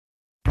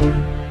Go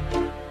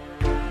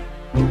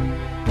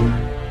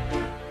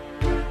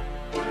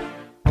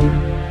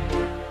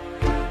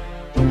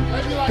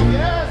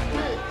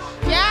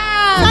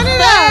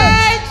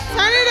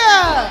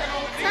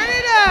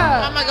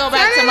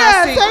back to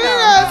my seat. Turn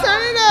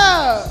it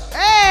up.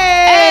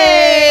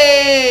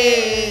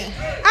 Hey.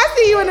 I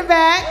see you in the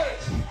back.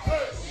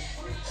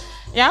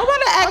 Y'all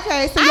want to act?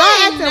 Okay, so y'all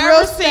I acting ain't real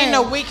never seen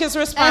the weakest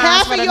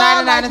response for the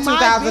 99 and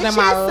 2000 in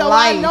my so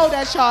life. I know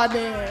that y'all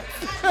did.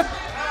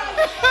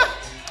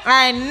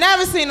 I ain't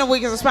never seen the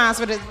weakest response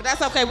for this, but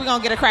that's okay. We're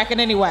gonna get it cracking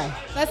anyway.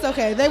 That's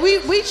okay.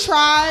 We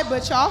tried,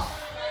 but y'all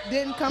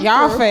didn't come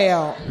Y'all through.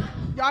 failed.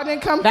 Y'all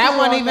didn't come that through.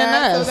 Wasn't even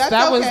that, us. So that's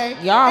that okay.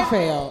 was y'all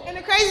failed. And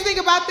the crazy thing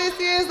about this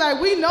is,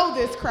 like, we know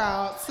this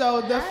crowd.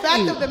 So the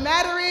fact of the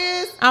matter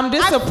is, I'm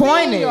disappointed.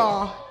 I've seen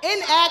y'all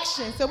in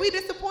action. So we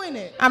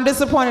disappointed. I'm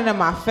disappointed in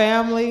my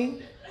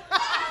family.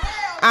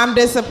 I'm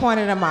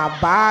disappointed in my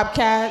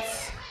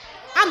Bobcats.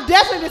 I'm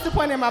definitely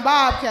disappointed in my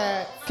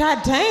Bobcats.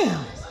 God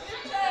damn.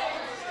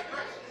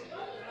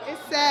 It's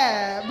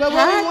sad. But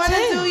what we want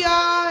to do,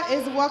 y'all,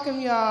 is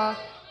welcome y'all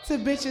to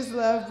Bitches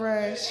Love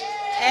Brunch.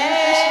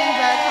 Officially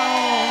back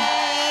home.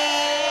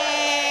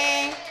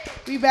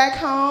 We back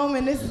home,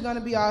 and this is gonna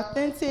be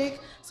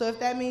authentic. So if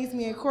that means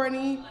me and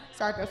Courtney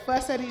start to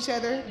fuss at each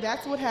other,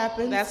 that's what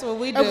happens. That's what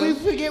we do. If we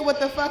forget what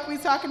the fuck we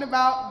talking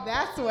about,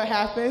 that's what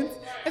happens.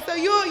 And so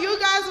you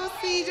guys will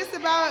see just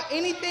about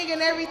anything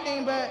and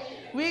everything. But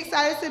we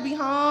excited to be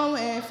home,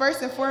 and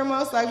first and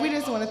foremost, like, we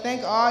just want to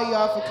thank all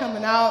y'all for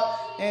coming out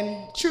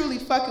and truly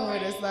fucking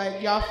with us.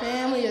 Like, y'all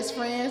family as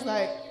friends,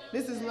 like,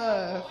 this is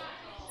love.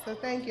 So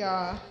thank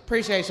y'all.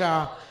 Appreciate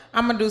y'all.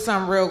 I'm going to do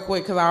something real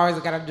quick because I always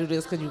got to do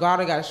this because you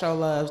always got to show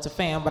love to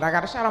fam. But I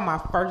got to shout out my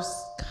first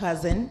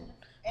cousin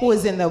who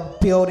is in the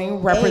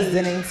building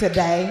representing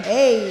today.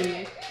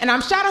 Hey. And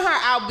I'm shouting her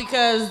out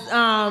because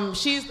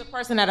she's the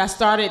person that I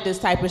started this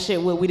type of shit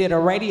with. We did a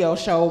radio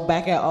show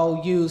back at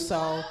OU.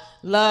 So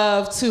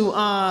love to,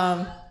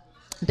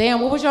 damn,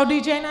 what was your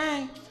DJ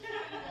name?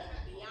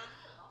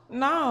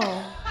 No.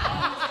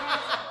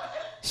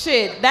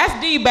 Shit, that's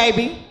D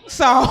Baby.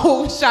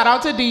 So shout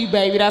out to D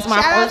Baby. That's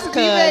my first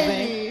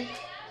cousin.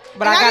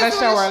 But I gotta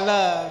show her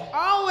love.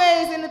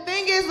 Always. And the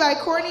thing is, like,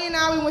 Courtney and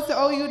I, we went to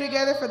OU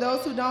together, for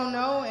those who don't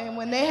know. And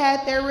when they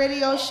had their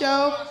radio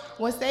show,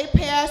 once they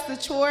passed the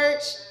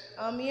torch,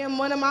 me and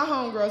one of my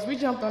homegirls, we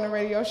jumped on the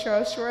radio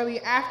show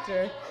shortly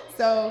after.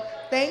 So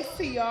thanks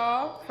to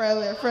y'all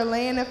for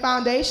laying the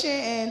foundation.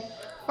 And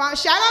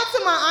shout out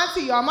to my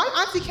auntie, y'all. My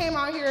auntie came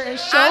out here and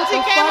showed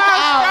the fuck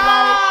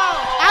out.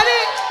 Like,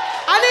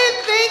 I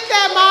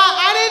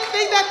didn't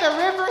think that the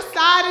river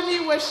side of me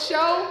would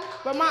show,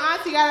 but my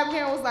auntie got up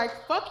here and was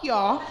like, fuck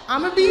y'all,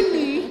 I'ma be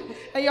me,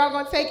 and y'all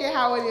gonna take it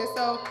how it is.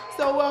 So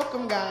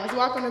welcome, guys.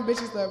 Welcome to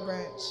Bitches Love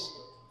Brunch. So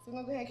we're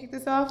gonna go ahead and kick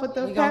this off with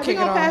the, we're gonna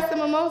pass the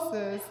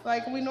mimosas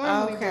like we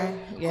normally do.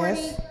 Yes.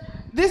 Courtney,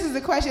 this is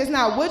the question. It's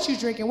not what you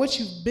drinking, what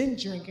you've been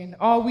drinking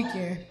all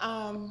weekend.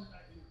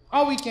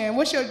 All weekend.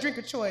 What's your drink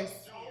of choice?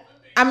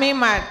 I mean,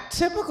 my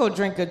typical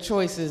drink of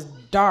choice is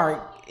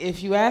dark.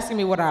 If you asking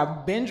me what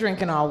I've been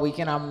drinking all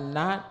weekend, I'm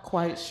not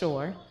quite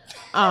sure.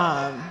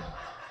 Right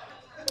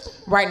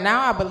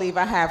now, I believe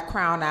I have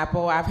Crown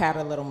Apple. I've had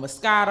a little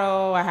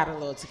Moscato. I had a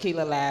little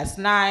tequila last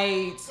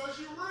night.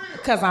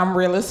 Because I'm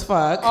real as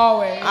fuck.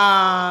 Always.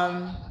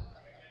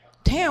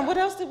 Damn, what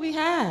else did we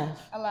have?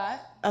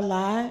 A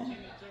lot.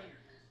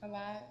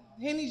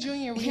 Henny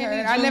Jr. we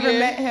heard. I never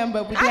met him,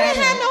 but we did.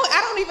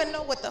 I don't even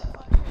know what the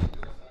fuck.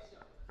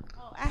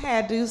 Oh, I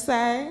had Douce.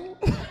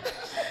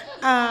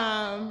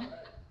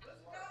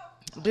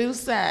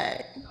 Douce.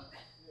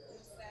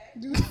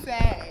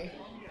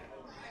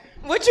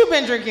 What you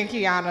been drinking,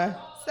 Kiana?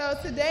 So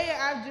today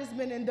I've just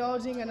been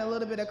indulging in a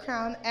little bit of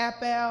Crown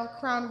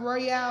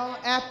Royale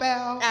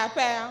Apple.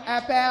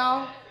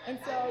 And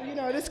so,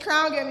 this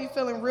Crown got me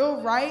feeling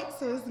real right,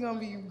 so it's gonna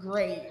be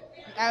great.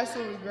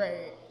 Absolutely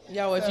great.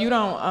 Yo, if you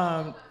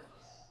don't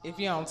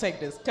take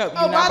this cup,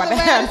 by you're not about the to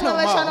way, I have just no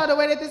want to let y'all more. know the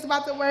way that this is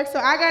about to work. So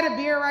I got a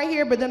beer right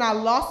here, but then I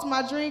lost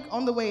my drink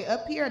on the way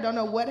up here. I don't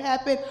know what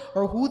happened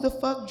or who the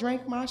fuck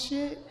drank my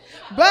shit.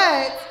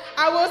 But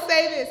I will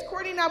say this.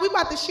 Courtney and I, we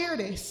about to share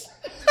this.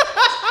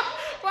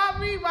 While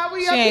we She up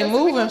here, ain't so we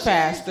moving gonna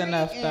share fast this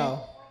enough, drink,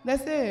 though.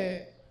 That's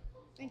it.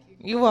 Thank you.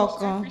 You're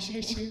welcome. I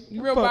appreciate you.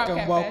 You're Real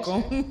fucking Bobcat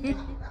welcome. fashion.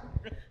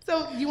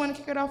 So you want to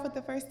kick it off with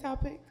the first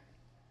topic?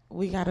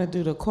 We gotta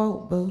do the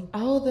quote, boo.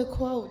 Oh, the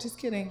quote. Just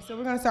kidding. So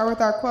we're going to start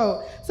with our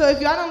quote. So if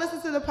y'all don't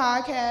listen to the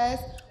podcast,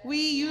 we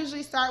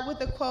usually start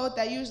with a quote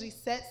that usually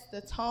sets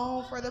the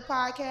tone for the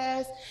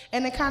podcast,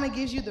 and it kind of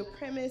gives you the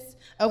premise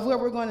of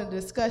what we're going to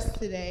discuss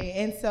today.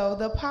 And so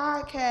the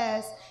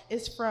podcast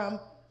is from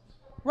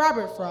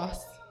Robert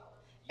Frost.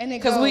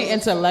 Because we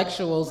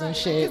intellectuals and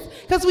shit.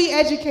 Because we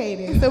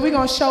educated. So we're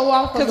going to show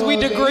off a little bit.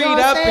 Because we degreed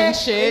up and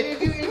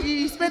shit. If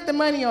you spent the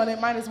money on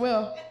it, might as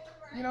well.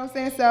 You know what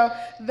I'm saying? So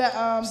the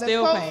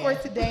quote for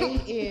today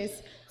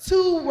is,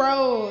 2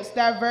 roads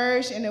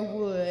diverged in the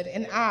wood,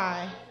 and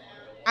I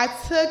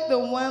took the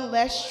one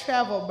less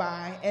traveled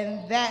by,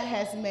 and that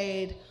has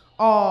made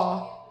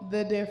all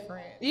the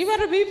difference. You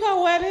better be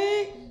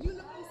poetic. You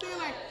know what I'm saying?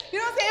 Like, you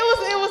know what I'm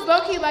saying? It was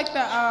low key like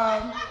the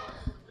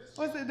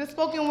what's it? The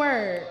spoken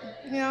word.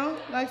 You know,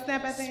 like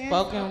snap at the end.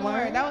 Spoken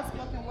word. That was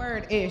spoken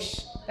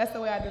word-ish. That's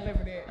the way I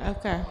delivered it.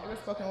 Okay. It was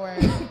spoken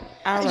word.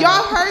 All right.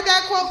 Y'all heard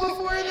that quote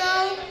before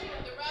though?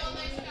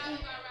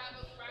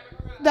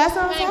 That's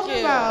what I'm talking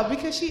about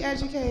because she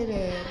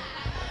educated.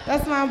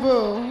 That's my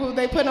boo. Who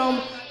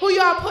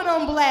y'all put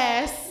on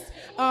blast.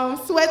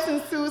 Sweats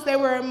and suits. They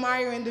were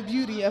admiring the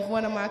beauty of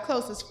one of my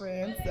closest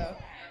friends. So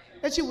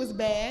that she was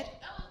bad.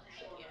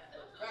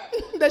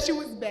 That she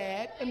was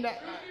bad, and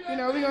that we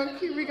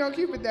gonna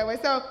keep it that way.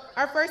 So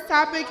our first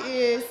topic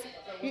is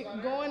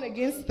going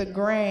against the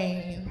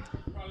grain.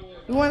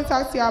 We want to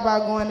talk to y'all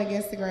about going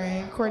against the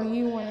grain. Courtney,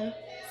 you want to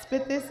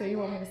spit this, or you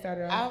want me to start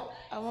it off?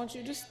 I want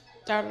you to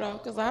start it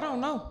off because I don't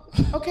know.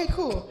 Okay,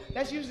 cool.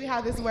 That's usually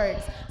how this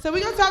works. So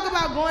we're gonna talk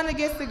about going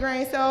against the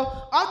grain. So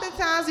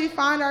oftentimes we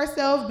find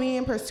ourselves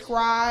being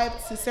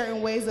prescribed to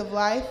certain ways of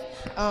life.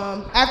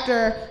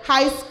 After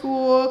high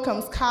school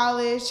comes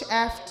college.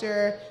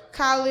 After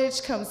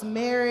college comes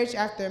marriage.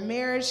 After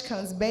marriage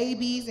comes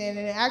babies. And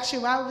in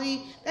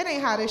actuality, that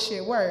ain't how this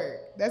shit works.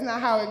 That's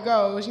not how it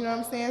goes, you know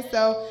what I'm saying?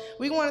 So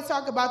we want to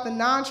talk about the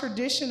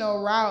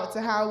non-traditional route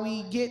to how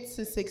we get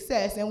to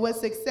success. And what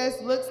success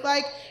looks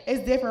like is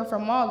different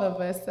from all of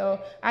us.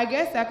 So I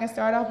guess I can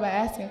start off by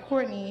asking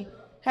Courtney,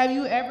 have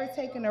you ever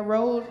taken a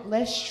road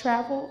less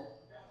traveled?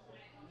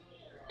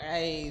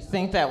 I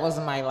think that was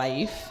my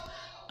life.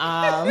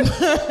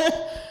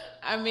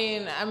 I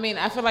mean,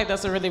 I feel like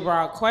that's a really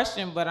broad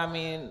question, but I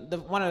mean,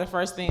 one of the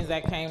first things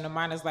that came to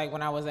mind is like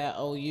when I was at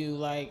OU,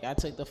 like I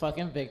took the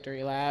fucking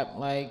victory lap.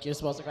 Like you're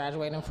supposed to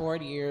graduate in 4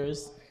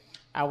 years.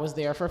 I was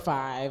there for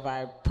 5.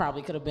 I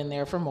probably could have been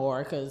there for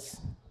more because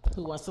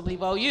who wants to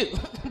leave OU?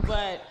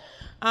 But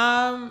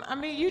I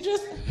mean, you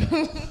just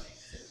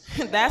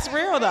that's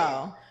real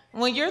though.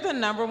 When you're the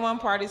number one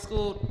party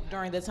school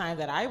during the time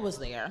that I was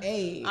there,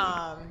 hey.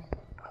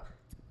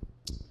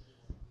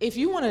 If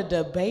you want to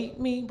debate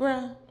me,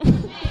 bruh,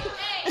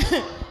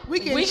 we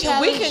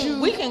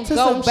can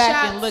go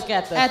back and look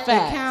at the facts. The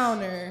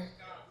counter.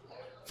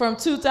 From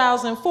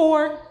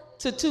 2004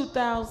 to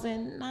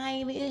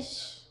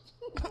 2009-ish,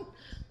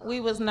 we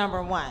was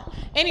number one.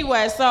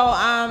 Anyway, so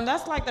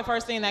that's like the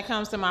first thing that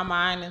comes to my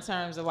mind in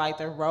terms of like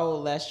the road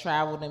less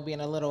traveled and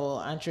being a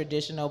little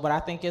untraditional. But I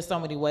think there's so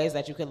many ways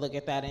that you could look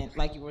at that, in,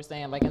 like you were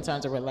saying, like in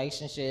terms of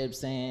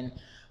relationships and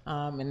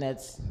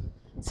that's.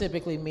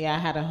 Typically me, I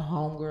had a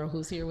homegirl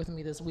who's here with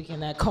me this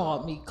weekend that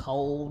called me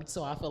cold,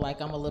 so I feel like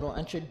I'm a little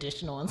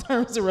untraditional in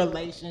terms of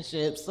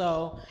relationships.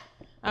 So,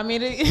 I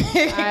mean, it could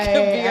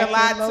be a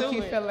lot to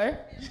it. Feel her.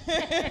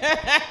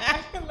 I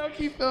can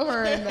low-key feel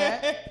her in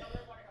that.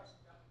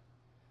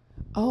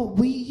 Oh,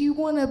 you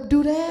want to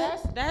do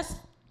that?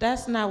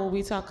 That's not what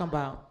we talking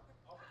about.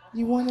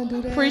 You want to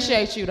do that?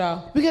 Appreciate you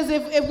though. Because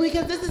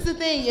because this is the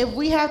thing, if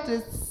we have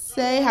to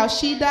say how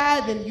she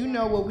died, then you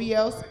know what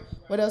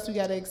else we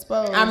gotta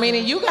expose? I mean,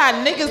 and you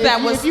got niggas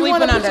that was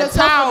sleeping under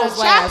towels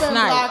last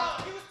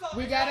night.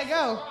 We gotta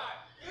go.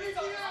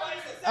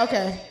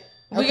 Okay.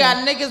 We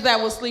got niggas that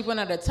was sleeping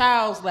under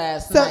towels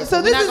last night. So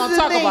we're this not gonna is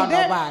the talk thing. about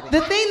nobody. The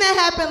thing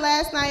that happened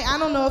last night, I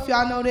don't know if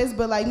y'all know this,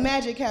 but like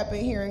magic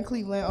happened here in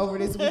Cleveland over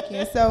this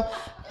weekend. So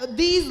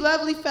these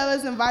lovely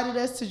fellas invited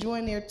us to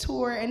join their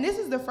tour, and this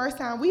is the first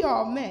time we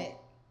all met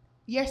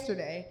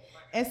yesterday.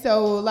 And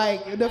so,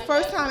 like, the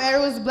first time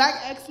ever was Black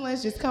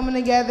excellence just coming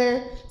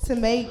together to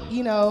make,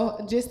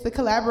 just to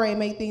collaborate,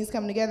 make things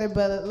come together.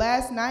 But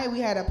last night we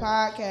had a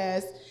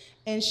podcast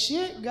and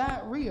shit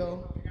got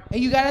real.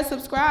 And you got to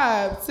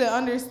subscribe to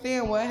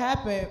understand what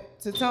happened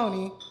to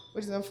Tony,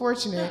 which is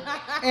unfortunate.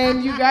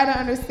 And you got to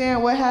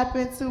understand what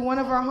happened to one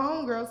of our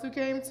homegirls who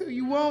came too.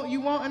 You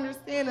won't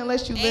understand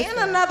unless you listen.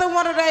 And another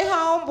one of their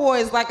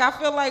homeboys. Like, I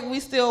feel like we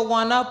still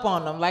one up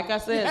on them. Like I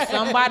said,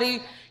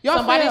 somebody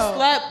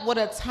slept with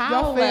a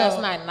towel last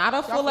night, not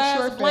a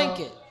full-ass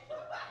blanket.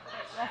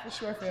 Y'all for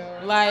sure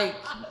failed. Like,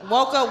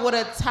 woke up with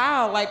a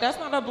towel. Like, that's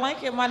not a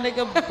blanket, my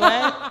nigga.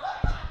 But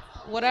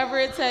whatever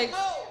it takes.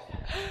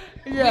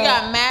 Yeah. We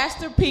got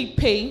Master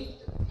PP.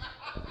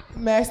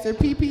 Master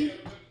PP?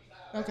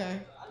 Okay.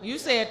 You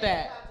said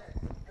that.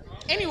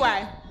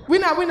 Anyway. We're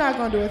not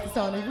gonna do it to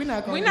Tony. We're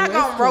not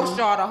gonna roast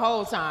y'all the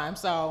whole time,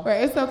 so.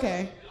 Right, it's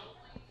okay.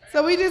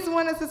 So we just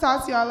wanted to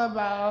talk to y'all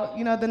about,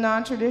 the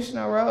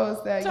non-traditional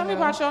roles that. Tell me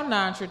about your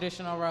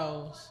non-traditional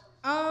roles.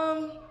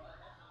 I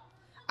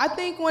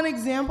think one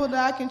example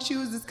that I can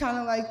choose is kind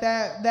of like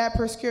that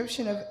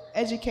prescription of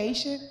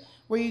education,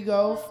 where you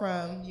go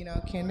from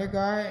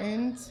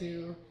kindergarten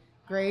to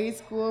grade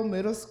school,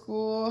 middle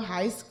school,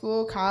 high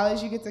school,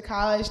 college. You get to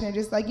college, and they're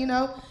just like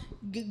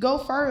go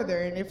further.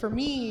 And for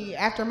me,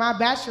 after my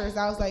bachelor's,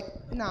 I was like,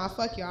 nah,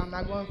 fuck y'all, I'm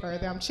not going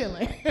further, I'm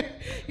chilling.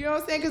 You know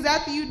what I'm saying? Because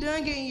after you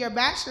done getting your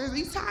bachelor's,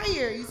 you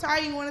tired,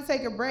 you want to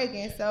take a break.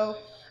 And so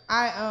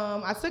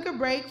I took a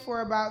break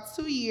for about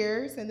 2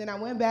 years, and then I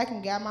went back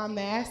and got my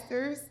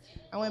master's.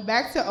 I went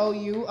back to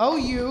OU.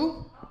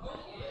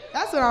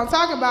 That's what I'm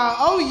talking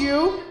about.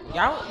 OU.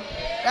 Y'all.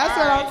 That's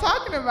what I'm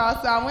talking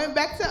about. So I went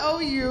back to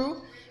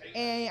OU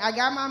and I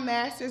got my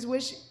master's,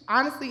 which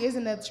honestly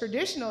isn't a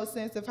traditional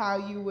sense of how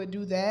you would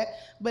do that,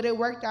 but it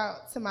worked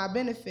out to my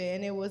benefit.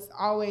 And it was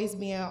always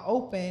being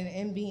open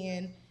and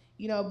being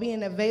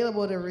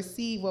available to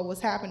receive what was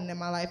happening in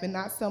my life and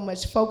not so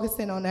much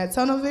focusing on that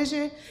tunnel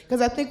vision.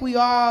 Because I think we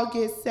all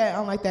get set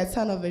on like that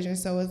tunnel vision.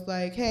 So it's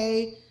like,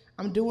 hey,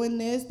 I'm doing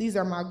this. These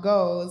are my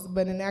goals.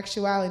 But in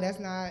actuality, that's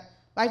not.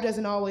 Life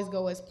doesn't always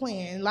go as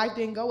planned. Life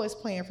didn't go as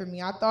planned for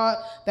me. I thought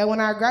that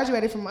when I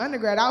graduated from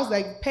undergrad, I was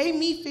like, pay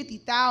me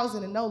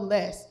 $50,000 and no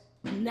less.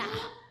 Nah,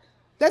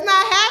 that's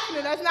not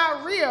happening. That's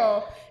not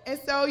real. And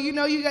so, you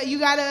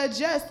got to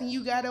adjust and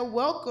you got to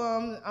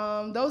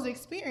welcome those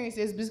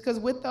experiences because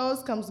with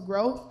those comes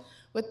growth.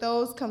 With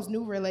those comes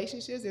new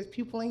relationships. There's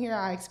people in here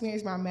I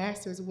experienced my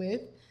master's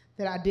with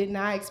that I did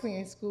not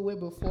experience school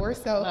with before.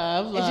 So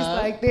love. It's just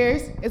like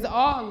it's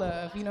all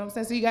love. You know what I'm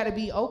saying? So you got to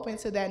be open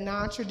to that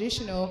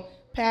non-traditional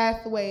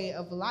pathway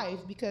of life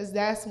because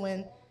that's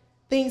when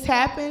things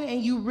happen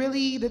and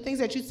the things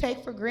that you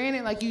take for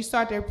granted, like you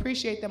start to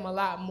appreciate them a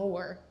lot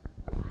more.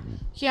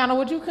 Kiana,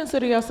 would you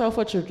consider yourself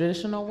a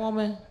traditional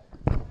woman?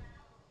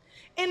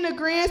 In the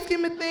grand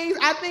scheme of things,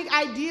 I think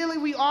ideally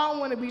we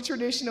all want to be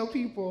traditional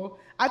people.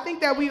 I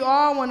think that we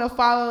all want to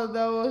follow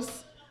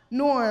those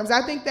norms.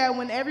 I think that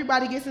when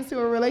everybody gets into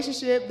a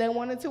relationship, they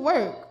want it to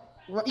work.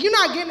 You're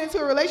not getting into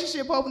a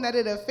relationship hoping that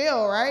it'll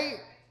fail, right?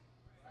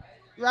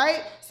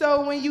 Right?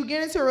 So when you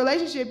get into a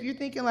relationship, you're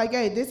thinking like,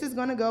 hey, this is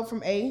going to go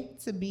from A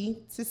to B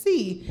to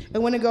C.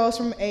 And when it goes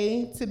from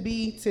A to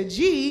B to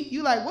G,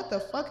 you're like, what the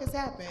fuck has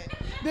happened?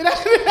 Did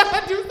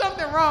I do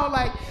something wrong?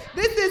 Like,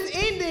 this is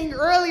ending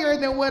earlier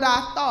than what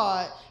I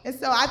thought. And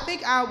so I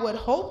think I would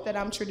hope that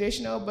I'm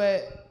traditional,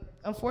 but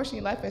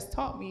unfortunately life has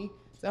taught me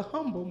to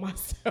humble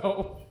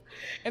myself.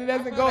 And it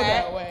doesn't go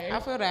that way. I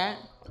feel that.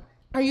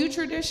 Are you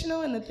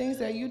traditional in the things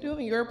that you do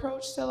in your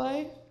approach to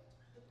life?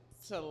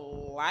 To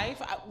life?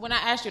 When I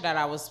asked you that,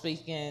 I was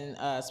speaking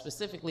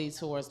specifically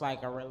towards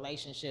like a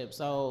relationship.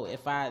 So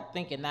if I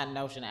think in that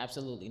notion,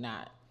 absolutely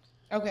not.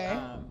 Okay.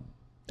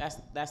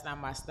 That's not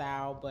my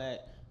style,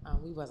 but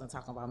we wasn't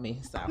talking about me.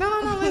 So.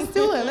 No, let's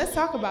do it. Let's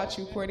talk about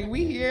you, Courtney.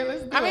 We here.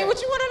 Let's do it. I mean,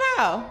 what you want to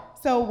know?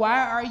 So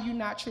why are you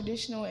not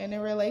traditional in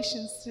a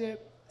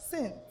relationship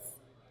sense?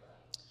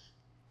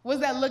 What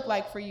does that look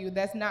like for you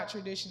that's not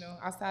traditional,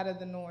 outside of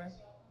the norm?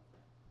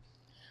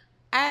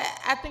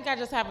 I think I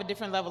just have a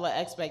different level of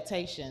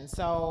expectation.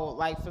 So,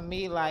 like, for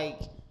me, like,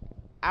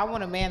 I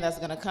want a man that's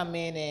going to come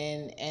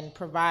in and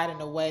provide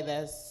in a way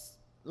that's,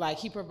 like,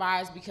 he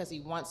provides because he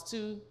wants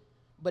to,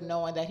 but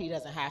knowing that he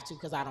doesn't have to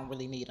because I don't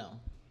really need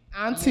him.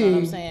 Auntie. You know what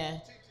I'm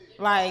saying?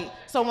 Like,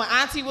 so when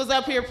Auntie was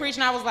up here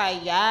preaching, I was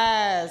like,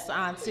 yes,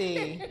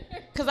 Auntie.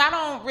 Because I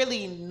don't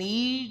really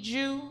need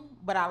you,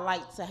 but I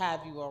like to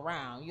have you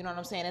around. You know what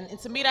I'm saying? And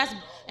to me, that's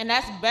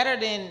better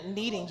than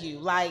needing you.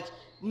 Like,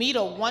 me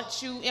to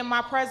want you in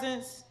my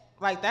presence,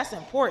 like, that's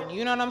important.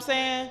 You know what I'm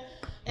saying?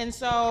 And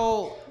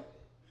so,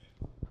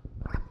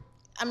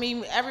 I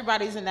mean,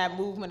 everybody's in that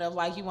movement of,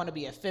 like, you want to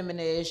be a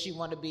feminist, you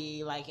want to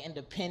be, like,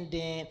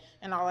 independent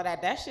and all of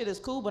that. That shit is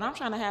cool, but I'm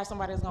trying to have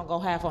somebody that's going to go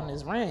half on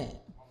this rent.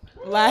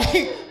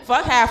 Like,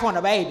 fuck half on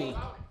the baby,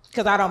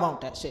 because I don't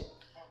want that shit.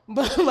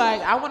 But, like,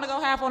 I want to go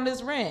half on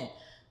this rent.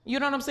 You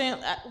know what I'm saying?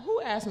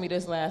 Who asked me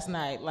this last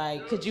night?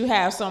 Like, could you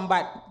have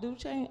somebody?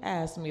 Dude ain't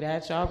asked me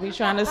that. Y'all be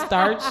trying to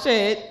start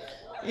shit.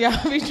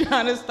 Y'all be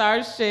trying to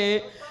start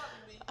shit.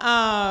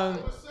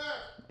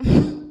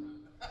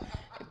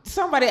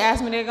 Somebody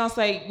asked me, they're going to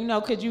say, you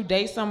know, could you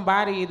date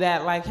somebody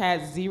that, like,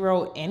 has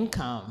zero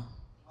income?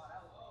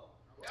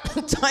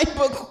 What type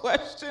of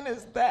question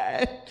is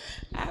that?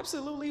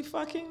 Absolutely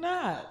fucking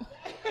not.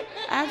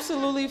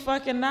 Absolutely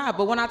fucking not.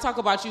 But when I talk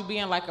about you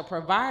being, like, a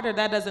provider,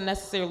 that doesn't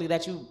necessarily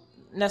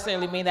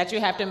mean that you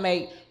have to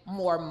make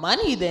more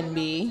money than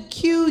me.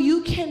 Q,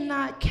 you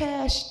cannot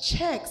cash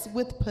checks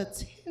with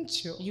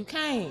potential. You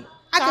can't.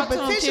 I could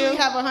potentially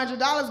have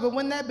 $100, but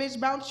when that bitch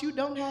bounce, you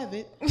don't have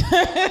it.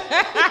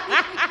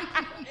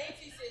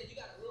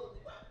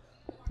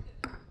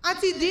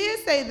 Auntie did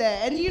say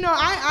that, and you know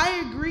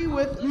I agree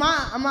with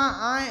my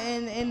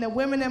aunt and the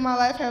women in my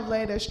life have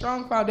laid a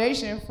strong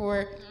foundation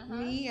for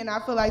me, and I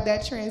feel like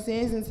that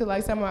transcends into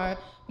like some of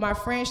my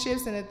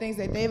friendships and the things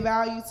that they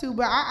value too.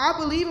 But I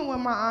believe in what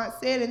my aunt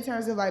said in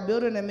terms of like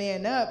building a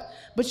man up,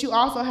 but you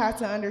also have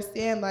to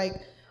understand like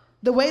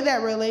the way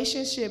that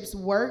relationships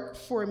work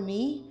for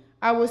me.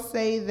 I would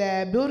say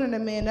that building a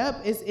man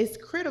up is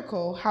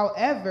critical.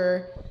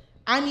 However,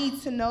 I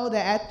need to know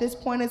that at this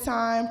point in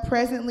time,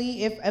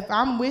 presently, if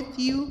I'm with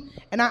you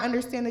and I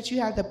understand that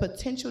you have the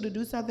potential to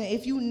do something,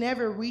 if you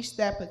never reach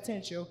that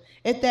potential,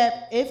 if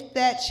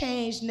that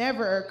change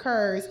never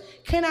occurs,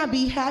 can I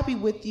be happy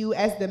with you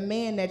as the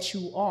man that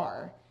you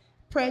are?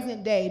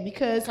 Present day,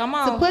 because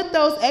to put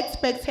those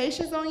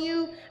expectations on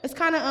you, it's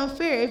kind of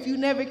unfair if you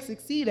never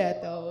succeed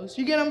at those.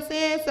 You get what I'm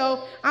saying?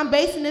 So I'm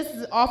basing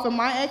this off of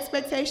my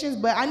expectations,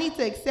 but I need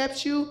to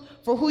accept you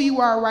for who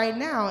you are right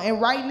now. And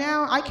right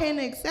now, I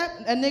can't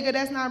accept a nigga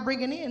that's not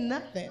bringing in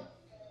nothing.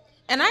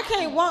 And I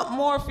can't want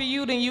more for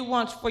you than you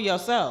want for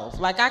yourself.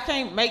 Like, I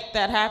can't make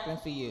that happen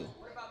for you.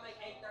 What about make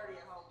 8:30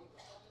 at Home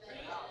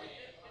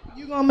Depot?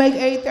 You gonna make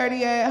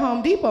 8:30 at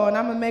Home Depot, and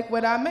I'm gonna make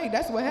what I make.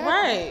 That's what happens.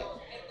 Right.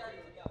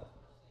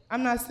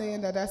 I'm not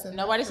saying that that's enough.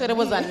 Nobody said it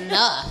was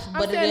enough,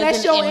 but I'm it saying is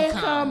that's an your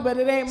income. but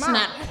it ain't mine.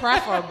 It's not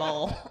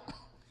preferable,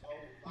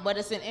 but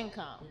it's an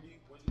income.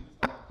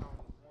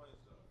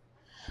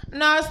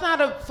 No, it's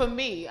not for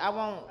me. I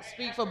won't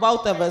speak for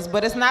both of us,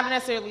 but it's not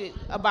necessarily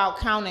about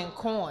counting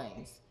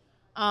coins.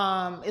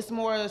 It's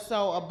more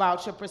so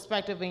about your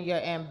perspective and your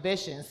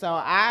ambition. So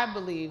I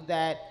believe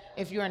that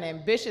if you're an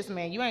ambitious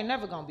man, you ain't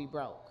never gonna be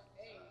broke.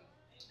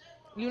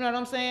 You know what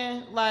I'm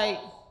saying? Like,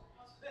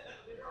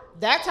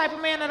 that type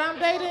of man that I'm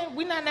dating,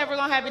 we not never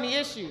gonna have any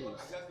issues.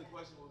 I guess the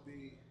question would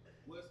be,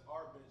 what's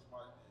our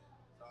benchmark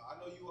then? I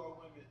know you are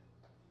women.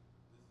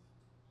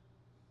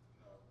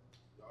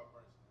 Y'all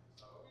French,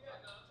 so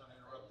I'm not trying to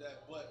interrupt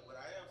that. But what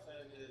I am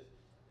saying is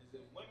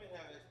that women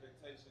have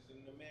expectations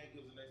and the man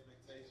gives an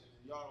expectation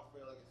and y'all don't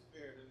feel like it's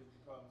fair, then it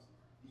becomes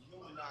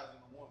dehumanizing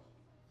a woman.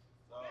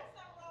 So, That's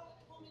not wrong with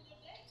the woman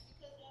you're dating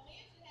because a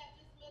man should have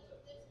just as much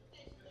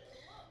expectations as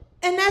a woman.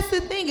 And that's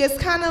the thing. It's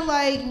kind of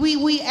like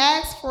we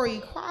ask for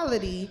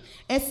equality,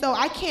 and so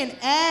I can't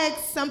ask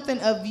something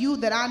of you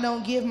that I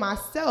don't give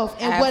myself.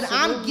 And what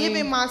I'm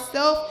giving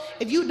myself,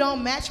 if you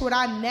don't match what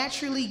I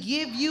naturally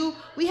give you,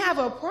 we have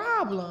a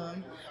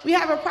problem. We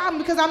have a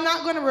problem because I'm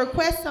not going to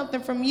request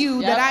something from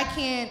you that I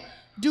can't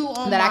do on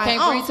my own. That I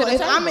can't bring to the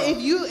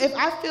table. If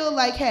I feel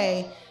like,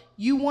 hey,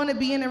 you want to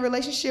be in a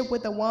relationship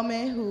with a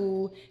woman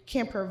who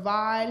can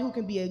provide, who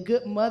can be a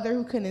good mother,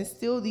 who can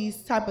instill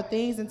these type of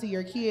things into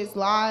your kids'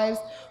 lives,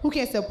 who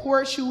can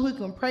support you, who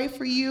can pray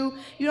for you.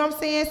 You know what I'm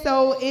saying?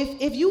 So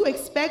if you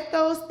expect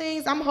those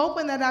things, I'm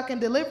hoping that I can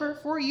deliver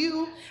for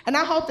you, and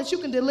I hope that you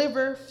can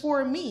deliver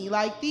for me.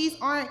 Like, these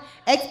aren't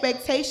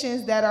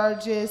expectations that are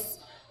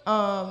just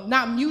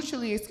not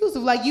mutually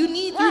exclusive. Like, you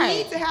need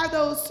to have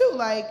those too.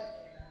 Like,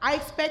 I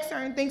expect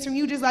certain things from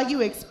you just like you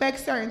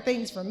expect certain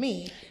things from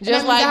me.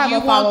 Just like you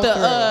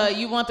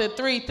want the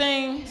three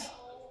things,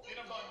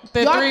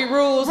 the three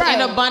rules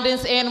in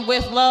abundance and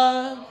with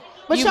love.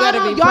 But you y'all better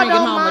don't, be y'all bringing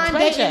don't home mind a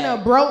dating paycheck.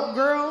 a broke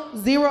girl,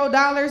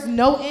 $0,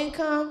 no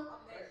income.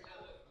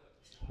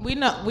 We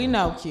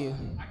know Q.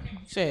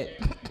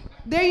 Shit.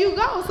 There you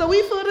go. So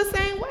we feel the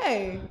same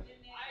way.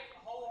 I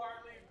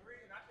wholeheartedly agree,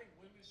 and I think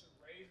women should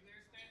raise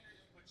their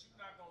standards, but you're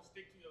not gonna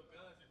stick to your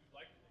guns if you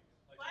like the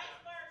nigga.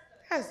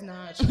 That's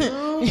not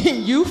true.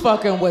 You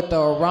fucking with the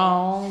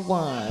wrong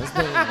ones,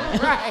 then.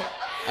 Right.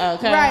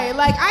 Okay. Right.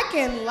 Like, I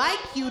can like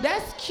you.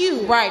 That's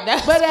cute. Right.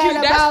 That's but cute.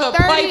 At That's about the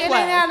 30, play it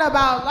play. ain't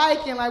about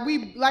liking.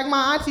 Like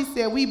my auntie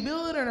said, we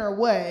building or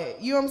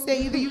what? You know what I'm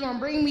saying? Either you gonna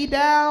bring me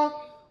down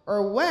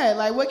or what?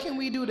 Like, what can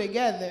we do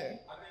together?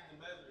 I think the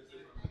measure is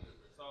different.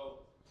 So,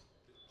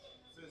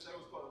 since they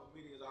was called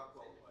comedians, I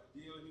quote like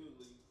D.L.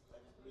 Hughley,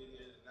 like a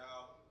comedian and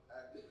now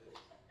activist,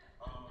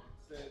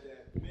 said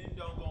that men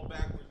don't go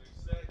backwards in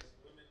sex,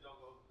 women don't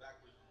go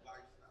backwards in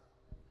lifestyle.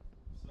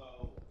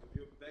 So, if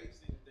you're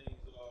basing things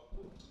off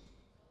what you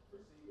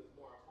perceive as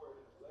more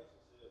important in a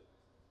relationship,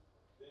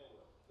 then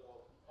what? So,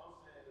 I'm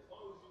saying as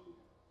long as you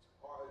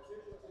are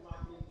attentive to my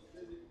needs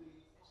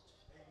physically,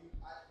 and you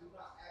do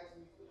not ask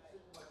me for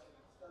too much of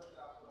the stuff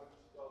that I feel like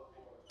you should go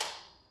for,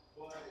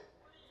 but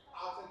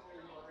I'll take care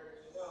of you on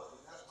everything else,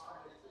 and that's my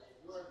basis. If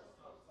yours is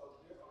something so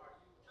different,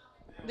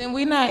 Then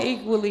we not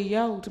equally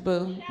yoked,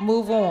 boo.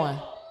 Move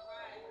on.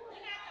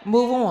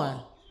 Move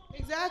on.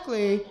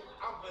 Exactly.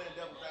 I'm playing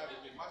devil's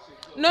advocate. My shit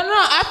good. No,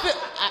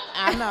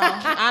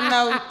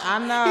 I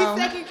know.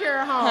 He's taking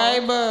care of home. Hey,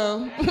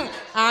 boo.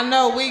 I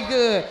know we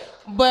good.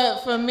 But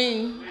for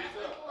me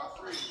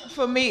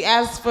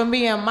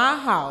in my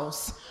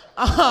house,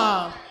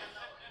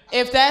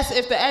 if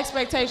the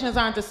expectations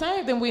aren't the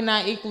same, then we're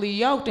not equally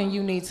yoked and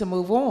you need to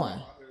move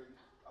on.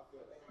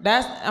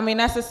 That's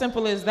as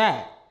simple as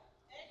that.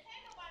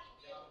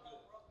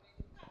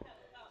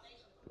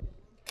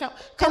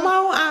 Come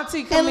on,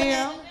 Auntie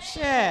Camille.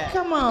 Shit.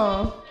 Come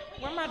on.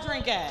 Where my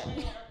drink at?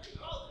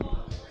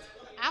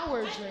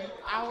 Our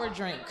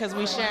drink, because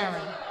we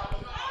sharing.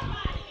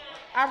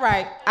 All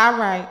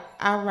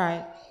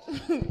right.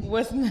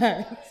 What's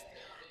next?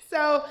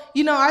 So,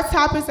 our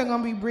topics are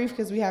going to be brief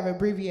because we have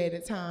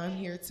abbreviated time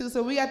here, too.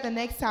 So we got the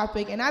next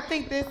topic, and I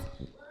think this...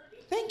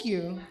 Thank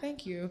you.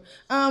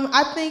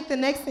 I think the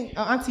next thing...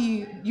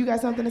 Auntie, you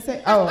got something to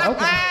say? Oh,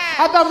 okay.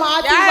 I thought my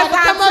auntie was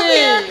about to come up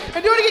here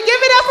and do it again.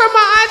 Give it up for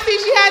my auntie.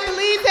 She had to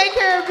leave, take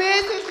care of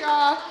business,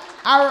 y'all.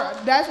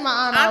 That's my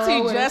aunt.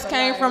 Auntie just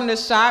came from the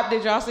shop.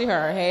 Did y'all see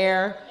her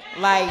hair?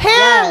 Like,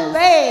 hair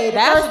laid.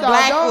 That's First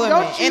black off,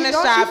 women in the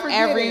shop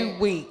every it.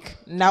 week.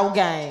 No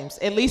games.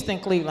 At least in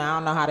Cleveland. I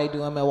don't know how they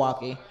do in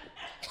Milwaukee.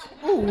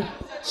 Ooh,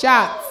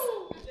 shots.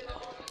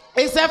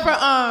 Except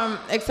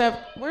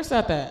where's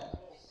that at?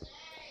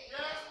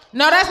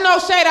 No, that's no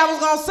shade. I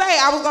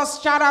was gonna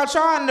shout out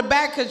y'all in the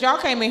back because y'all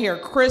came in here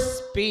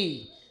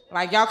crispy.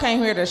 Like, y'all came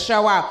here to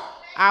show out.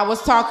 I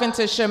was talking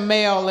to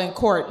Shamel and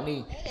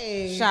Courtney.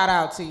 Hey. Shout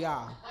out to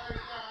y'all.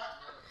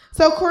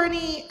 So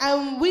Courtney,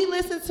 we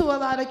listen to a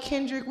lot of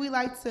Kendrick. We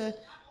like to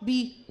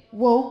be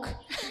woke,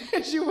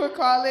 as you would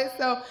call it.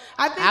 So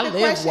I think the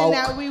question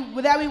that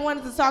we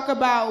wanted to talk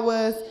about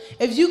was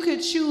if you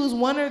could choose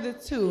one or the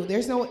two.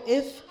 There's no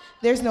if,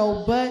 there's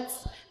no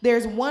buts.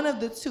 There's one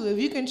of the two. If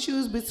you can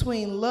choose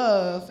between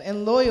love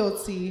and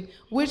loyalty,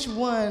 which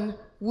one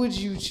would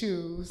you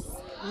choose?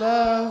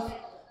 Love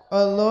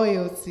or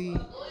loyalty?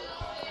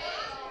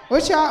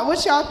 What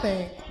y'all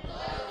think?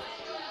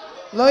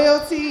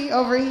 Loyalty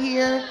over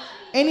here.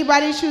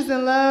 Anybody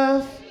choosing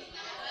love?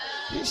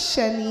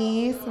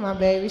 Shanice, my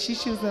baby,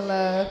 she's choosing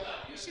love.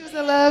 You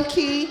choosing love,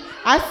 Key?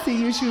 I see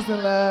you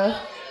choosing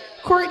love.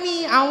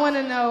 Courtney, I want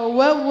to know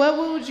what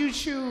would you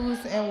choose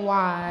and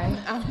why?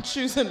 I'm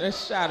choosing a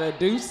shot of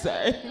Douce.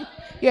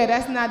 Yeah,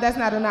 that's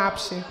not an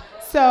option.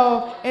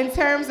 So, in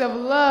terms of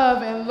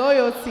love and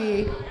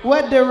loyalty,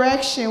 what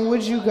direction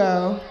would you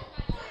go?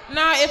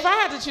 Now, if I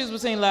had to choose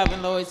between love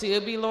and loyalty,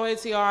 it'd be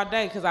loyalty all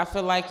day because I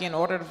feel like in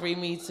order for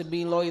me to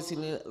be loyal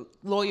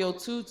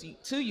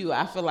to you,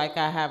 I feel like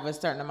I have a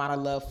certain amount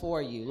of love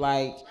for you.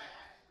 Like,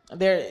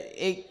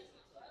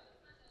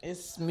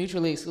 it's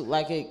mutually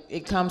like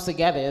it comes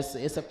together.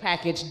 It's a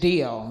package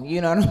deal.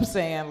 You know what I'm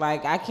saying?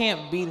 Like, I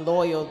can't be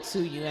loyal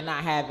to you and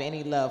not have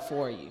any love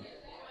for you.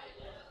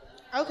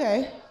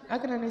 Okay, I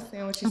can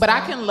understand what you're saying. But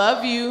I can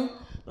love you.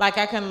 Like,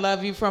 I can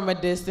love you from a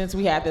distance.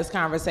 We had this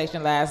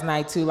conversation last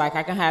night, too. Like,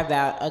 I can have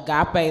that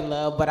agape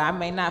love, but I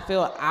may not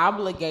feel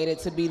obligated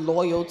to be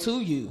loyal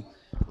to you.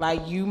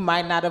 Like, you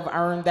might not have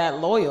earned that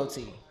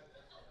loyalty.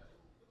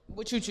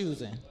 What you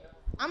choosing?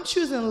 I'm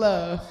choosing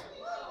love.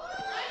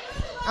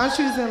 I'm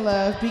choosing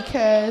love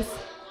because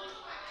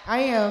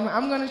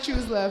I'm going to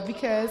choose love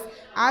because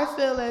I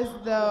feel as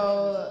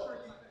though,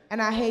 and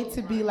I hate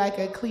to be like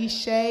a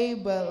cliche,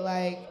 but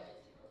like,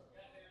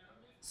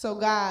 so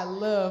God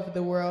loved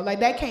the world. Like,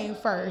 that came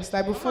first.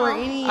 Like, before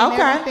any and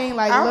everything,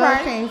 like, all love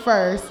right. came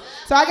first.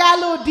 So I got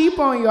a little deep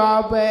on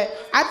y'all, but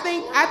I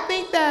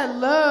think that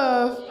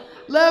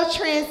love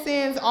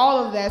transcends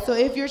all of that. So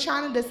if you're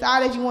trying to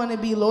decide if you want to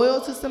be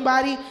loyal to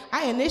somebody,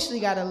 I initially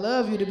got to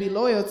love you to be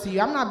loyal to you.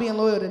 I'm not being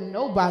loyal to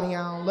nobody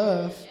I don't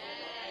love.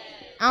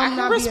 I'm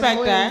not being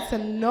loyal to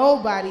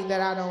nobody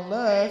that I don't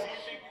love.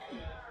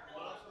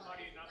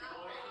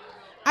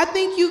 I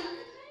think you...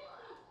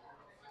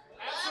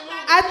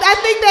 I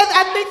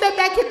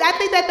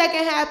think that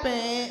can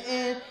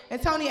happen.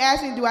 And Tony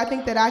asked me, do I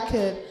think that I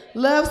could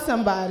love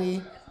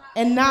somebody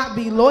and not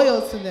be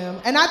loyal to them?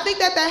 And I think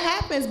that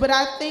happens, but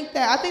I think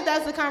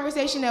that's the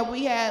conversation that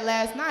we had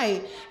last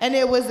night. And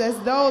it was as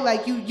though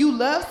like you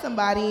love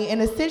somebody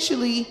and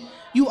essentially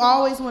you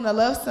always want to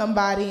love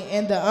somebody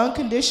in the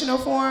unconditional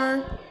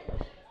form.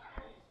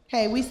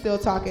 Hey, we still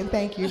talking.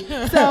 Thank you.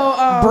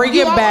 So bring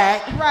it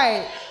back.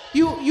 Right.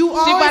 You she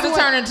about to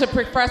turn into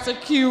Professor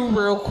Q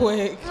real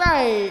quick.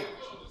 Right.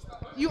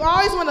 You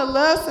always want to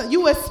love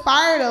you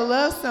aspire to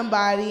love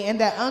somebody in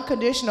that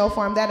unconditional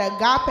form, that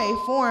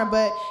agape form,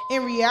 but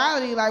in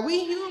reality, like,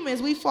 we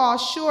humans, we fall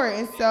short.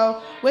 And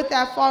so with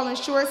that falling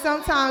short,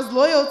 sometimes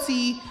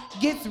loyalty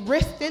gets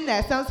risked in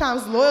that.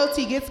 Sometimes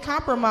loyalty gets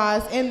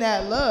compromised in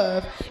that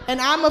love. And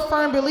I'm a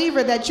firm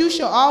believer that you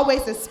should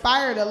always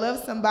aspire to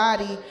love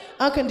somebody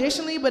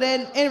unconditionally, but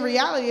in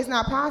reality, it's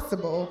not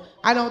possible.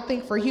 I don't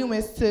think for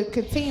humans to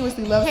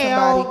continuously love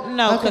somebody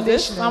no, because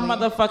there's unconditionally. some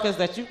motherfuckers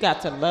that you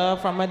got to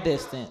love from a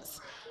distance.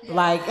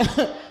 Like,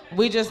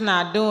 we just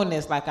not doing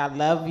this. Like, I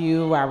love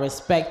you, I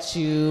respect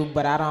you,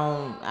 but I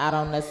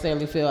don't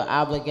necessarily feel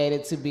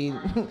obligated to be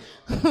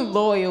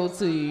loyal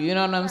to you. You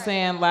know what I'm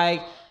saying?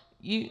 Like,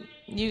 you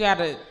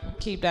gotta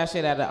keep that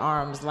shit at an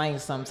arm's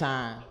length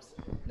sometimes.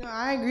 No,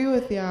 I agree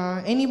with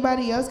y'all.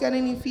 Anybody else got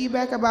any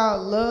feedback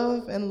about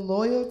love and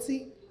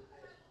loyalty?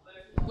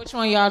 Which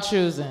one y'all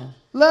choosing?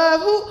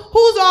 Love.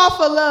 Who's all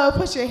for love?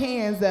 Put your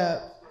hands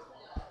up.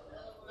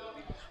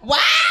 What?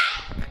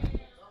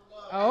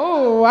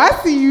 Oh, I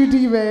see you,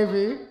 D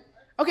baby.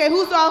 Okay,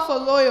 who's all for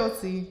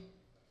loyalty?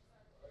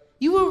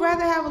 You would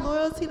rather have a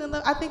loyalty than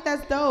love? I think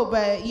that's dope,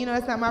 but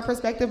it's not my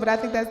perspective, but I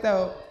think that's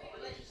dope.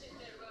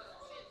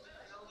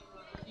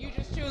 You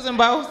just choosing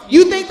both?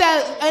 You think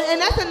that, and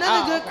that's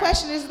another good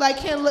question, is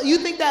like, you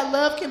think that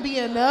love can be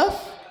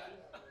enough?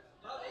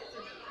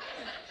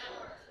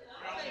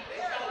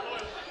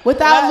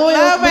 Without loyalty,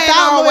 love ain't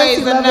always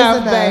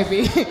enough, enough,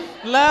 baby.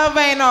 Love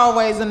ain't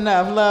always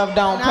enough. Love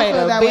don't pay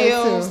the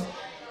bills.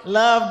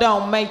 Love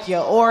don't make you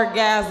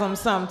orgasm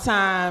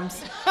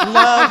sometimes.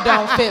 Love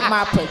don't fit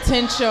my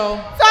potential.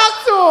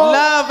 Talk to him.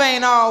 Love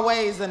ain't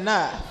always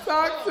enough.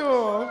 Talk to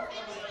him.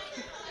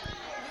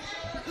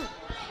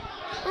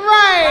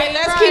 Right. Like,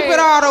 let's keep it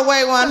all the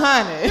way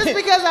 100. Just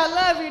because I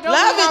love you, don't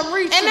mean I'm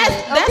reaching and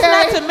that's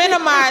not to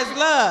minimize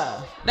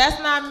love. That's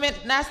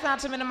not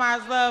to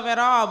minimize love at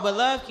all. But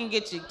love can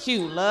get you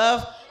cute.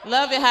 Love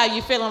it how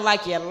you feeling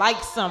like you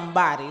like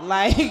somebody.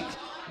 Like,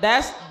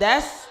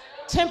 that's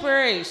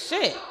temporary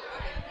shit.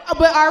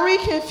 But are we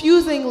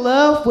confusing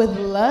love with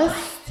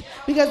lust?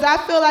 Because I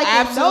feel like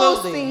in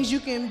those things you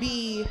can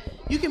be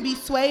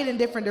swayed in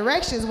different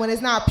directions when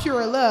it's not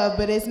pure love,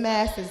 but it's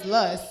masked as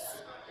lust.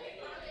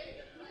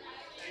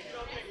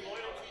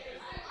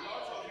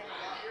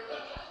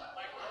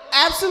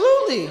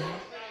 Absolutely.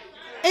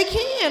 It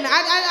can.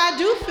 I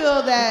do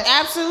feel that.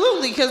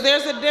 Absolutely, because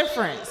there's a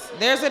difference.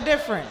 There's a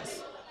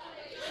difference.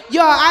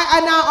 Y'all,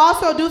 I now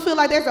also do feel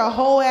like there's a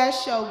whole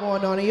ass show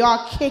going on and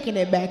y'all kicking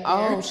it back there.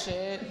 Oh,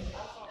 shit.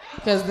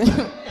 Because that's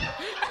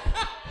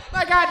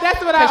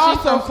what I 'Cause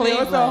she also from feel.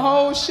 It's a Cleveland.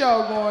 whole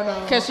show going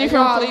on. Because she And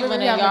from y'all Cleveland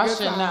really and having a y'all good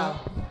should time. know.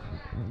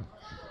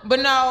 But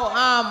no,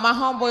 my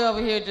homeboy over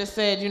here just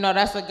said,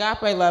 that's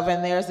agape love,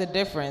 and there's a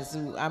difference.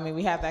 I mean,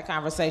 we had that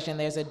conversation.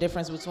 There's a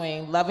difference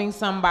between loving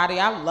somebody.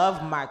 I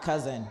love my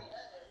cousin,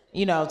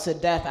 to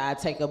death. I'd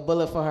take a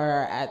bullet for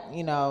her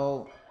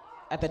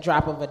at the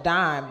drop of a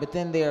dime. But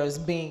then there's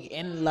being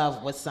in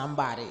love with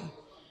somebody.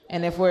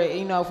 And if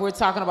we're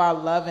talking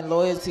about love and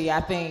loyalty,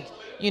 I think,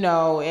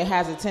 it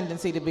has a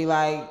tendency to be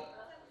like,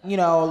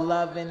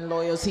 love and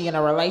loyalty in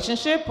a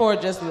relationship, or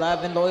just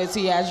love and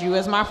loyalty as you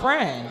as my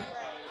friend.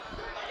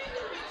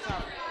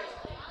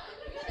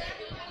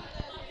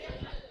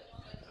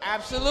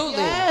 Absolutely.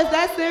 Yes,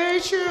 that's very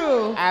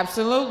true.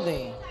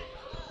 Absolutely.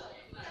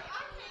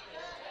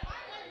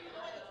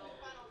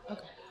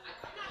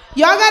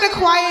 Y'all gotta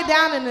quiet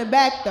down in the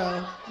back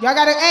though. Y'all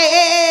gotta,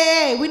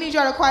 hey, we need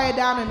y'all to quiet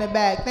down in the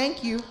back.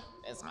 Thank you.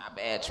 That's my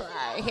bad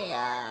try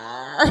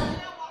here.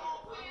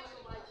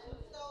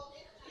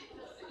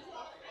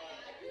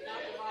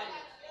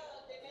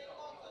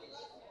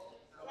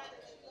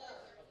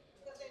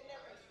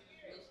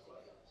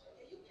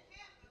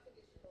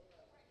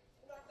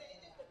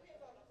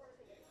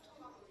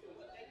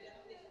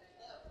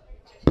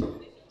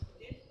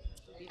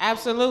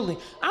 Absolutely.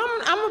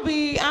 I'm gonna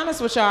be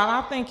honest with y'all.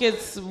 I think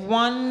it's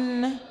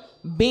one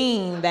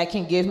being that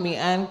can give me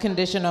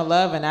unconditional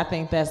love, and I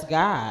think that's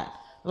God.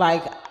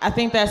 Like, I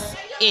think that's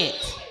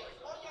it.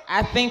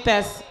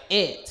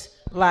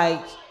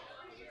 Like,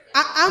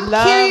 I'm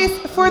love. curious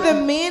for the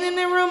men in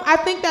the room. I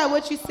think that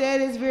what you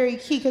said is very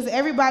key because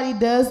everybody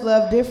does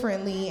love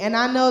differently. And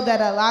I know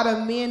that a lot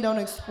of men don't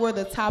explore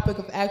the topic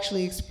of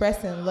actually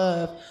expressing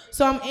love.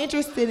 So I'm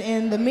interested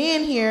in the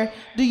men here.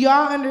 Do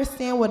y'all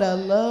understand what a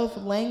love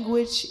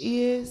language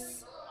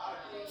is?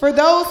 For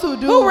those who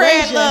do, Who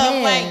raise read your love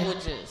hand.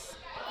 languages?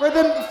 For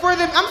the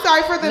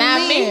Not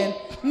me. men.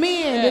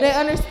 Men, do they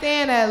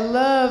understand that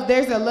love,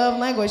 there's a love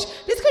language?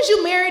 Just because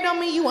you married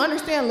don't mean you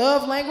understand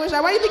love language.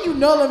 Like, why do you think you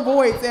null and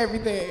voids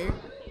everything?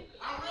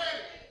 I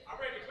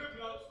read the clip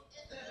notes.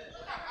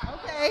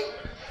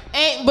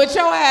 Okay. But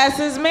your ass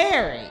is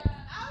married.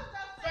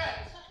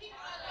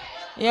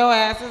 Your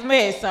ass is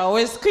married, so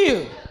it's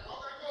cute.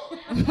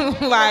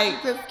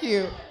 Like, That's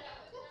cute.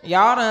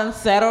 y'all done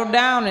settled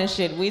down and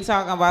shit. We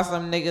talking about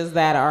some niggas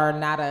that are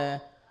not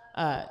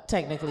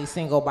technically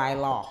single by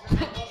law.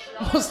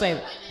 We'll say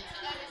that.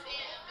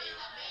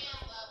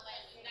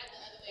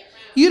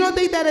 You don't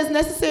think that it's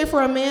necessary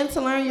for a man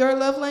to learn your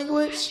love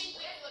language? We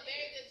do a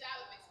very good job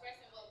of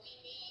expressing what we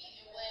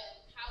need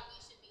and how we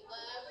should be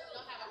loved. We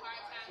don't have a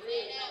hard time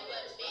saying that,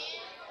 but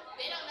men,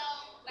 they don't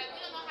know, we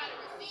don't know how to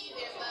receive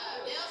their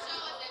love. They'll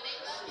show us that they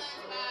love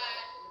us by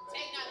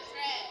taking out the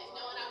trash,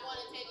 knowing I want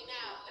to take it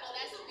out.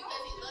 That's just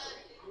because he loves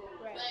you.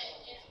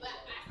 But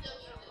I still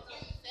need to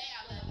hear you say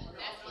I love you.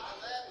 That's what the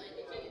love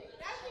language is.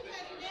 That's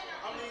because men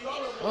are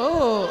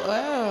Oh.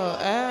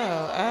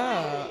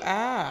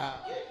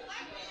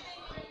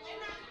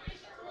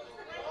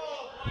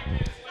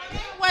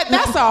 What?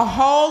 That's a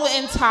whole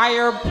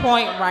entire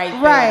point right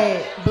there.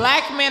 Right.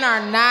 Black men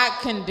are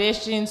not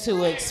conditioned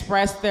to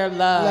express their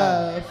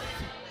love. And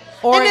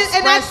Or I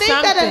express think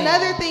something. that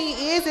another thing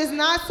is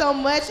not so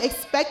much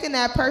expecting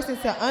that person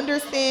to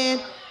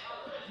understand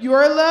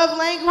your love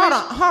language.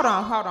 Hold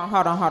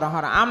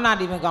on. I'm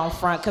not even gonna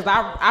front because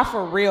I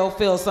for real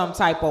feel some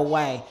type of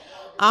way.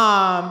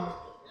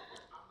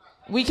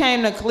 We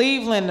came to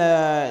Cleveland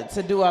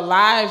to do a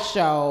live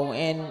show,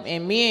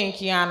 and me and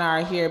Kiana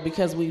are here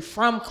because we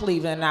from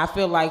Cleveland. And I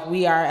feel like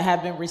we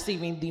have been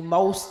receiving the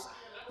less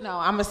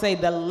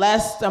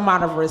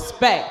amount of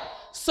respect.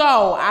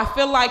 So I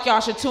feel like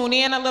y'all should tune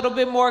in a little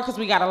bit more because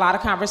we got a lot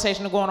of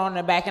conversation going on in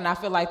the back, and I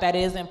feel like that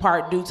is in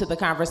part due to the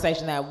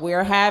conversation that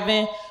we're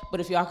having. But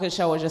if y'all could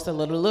show us just a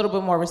little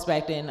bit more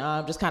respect and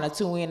just kind of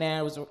tune in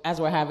as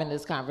we're having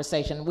this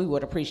conversation, we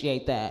would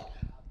appreciate that.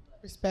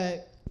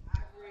 Respect.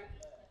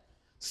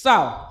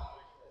 So,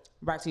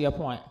 back to your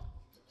point.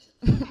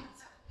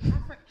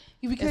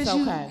 Because It's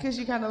okay.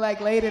 you kind of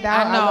laid it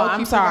out. I know.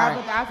 I'm sorry.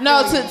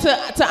 No,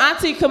 to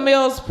Auntie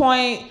Camille's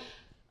point,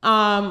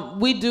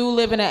 we do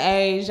live in an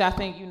age. I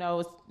think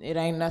it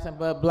ain't nothing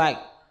but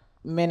black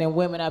men and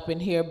women up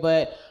in here,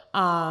 but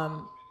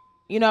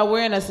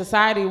we're in a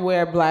society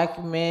where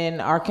black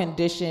men are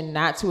conditioned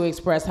not to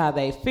express how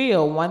they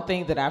feel. One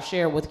thing that I've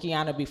shared with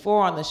Kiana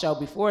before on the show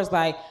is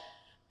like,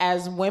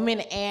 as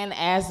women and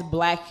as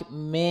black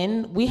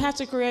men, we have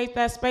to create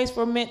that space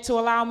for men to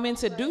allow men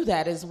to do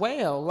that as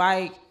well.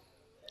 Like,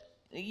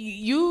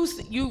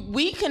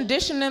 we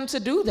condition them to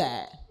do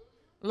that.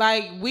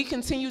 Like, we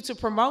continue to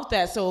promote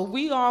that. So if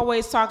we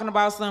always talking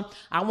about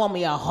I want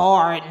me a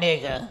hard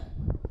nigga.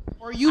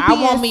 Or you I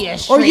want me a or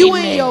street you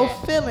in nigga. your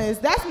feelings.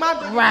 That's my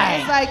thing. Right.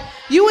 It's like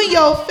you in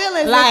your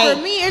feelings. Like- Like,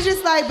 for me, it's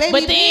just like, baby, But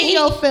then be in he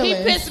your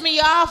feelings. pissed me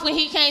off when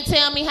he can't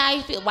tell me how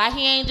he feel. Why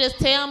he ain't just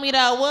tell me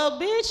though? Well,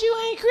 bitch, you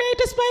ain't create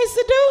the space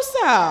to do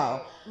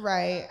so.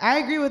 Right, I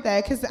agree with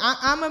that because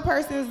I'm a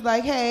person that's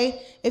like,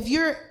 hey, if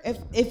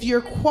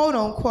you're quote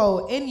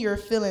unquote in your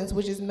feelings,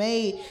 which is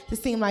made to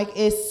seem like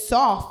it's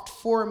soft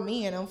for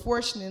me, and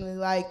unfortunately,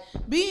 like,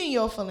 be in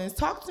your feelings.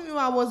 Talk to me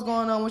about what's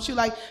going on with you.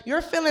 Like,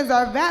 your feelings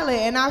are valid,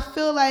 and I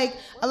feel like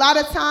a lot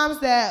of times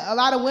that a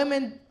lot of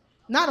women.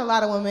 Not a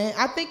lot of women.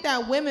 I think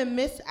that women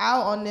miss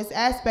out on this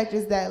aspect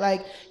is that,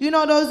 like, you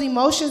know, those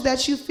emotions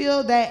that you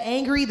feel, that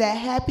angry, that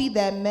happy,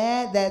 that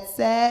mad, that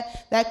sad,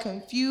 that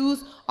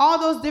confused, all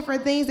those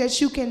different things that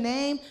you can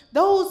name,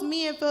 those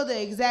men feel the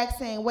exact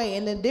same way.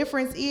 And the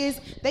difference is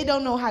they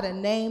don't know how to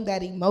name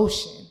that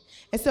emotion.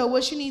 And so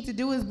what you need to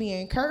do is be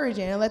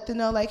encouraging and let them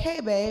know, like, hey,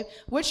 babe,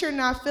 what you're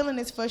not feeling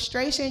is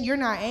frustration. You're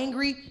not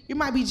angry. You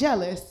might be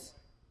jealous.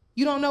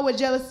 You don't know what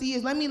jealousy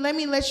is. Let me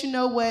let you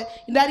know what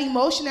that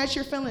emotion that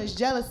you're feeling is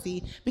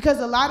jealousy. Because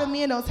a lot of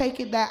men don't take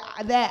it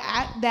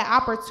that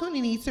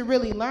opportunity to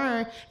really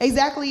learn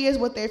exactly is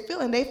what they're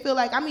feeling. They feel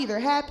like I'm either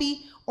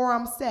happy or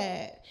I'm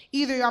sad.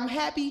 Either I'm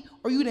happy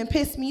or you done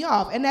pissed me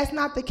off. And that's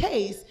not the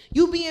case.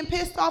 You being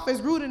pissed off is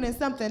rooted in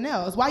something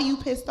else. Why you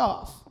pissed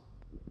off?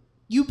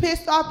 You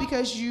pissed off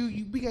because you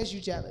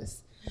jealous.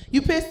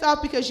 You pissed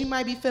off because you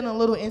might be feeling a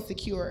little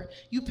insecure.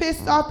 You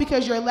pissed off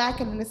because you're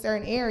lacking in a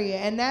certain area.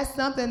 And that's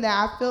something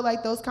that I feel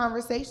like those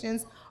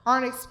conversations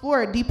aren't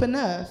explored deep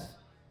enough.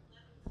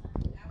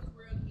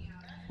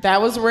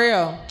 That was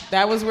real.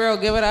 That was real.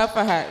 Give it up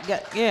for her.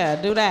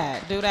 Yeah, do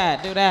that.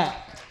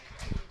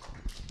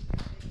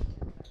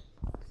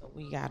 So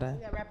we gotta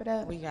Wrap it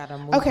up. We gotta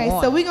move Okay,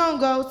 on. so we're going to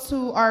go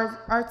to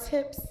our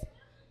tips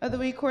of the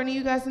week. Courtney,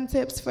 you got some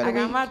tips for the I week?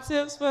 got my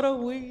tips for the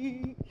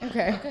week.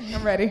 Okay,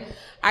 I'm ready.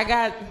 I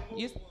got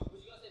you.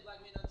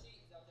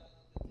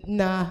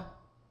 Nah.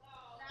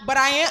 But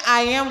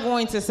I am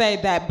going to say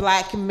that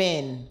black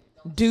men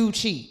do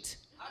cheat.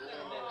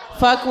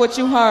 Fuck what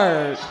you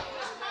heard.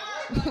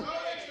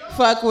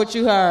 Fuck what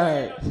you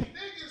heard.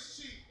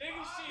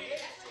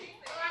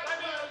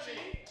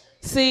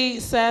 See,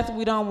 Seth,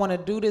 we don't want to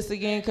do this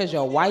again because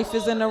your wife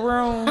is in the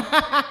room.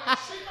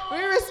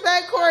 We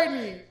respect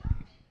Courtney.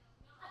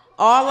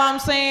 All I'm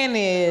saying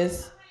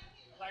is,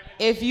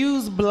 if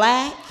you's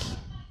black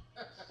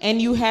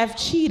and you have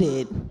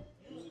cheated,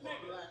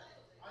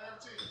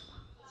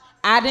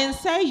 I didn't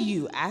say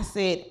you, I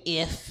said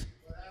if.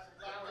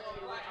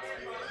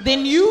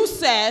 Then you,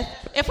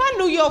 Seth, if I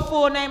knew your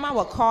full name, I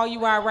would call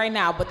you out right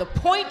now. But the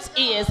point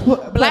is,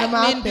 Put black 'em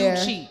out men there.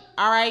 do cheat,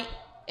 all right?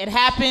 It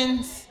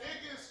happens.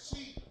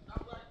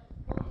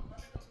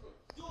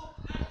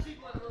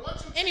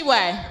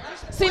 Anyway,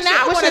 see,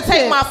 now I what's want to your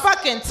take my tips?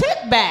 fucking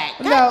tip back.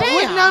 No,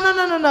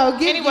 Goddamn. no.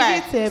 Give Anyway,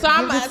 your tip. so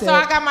Give your tip.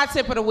 I got my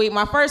tip of the week.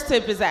 My first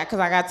tip is that because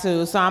I got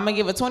two, so I'm gonna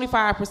give a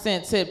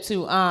 25% tip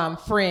to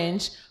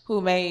Fringe,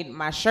 who made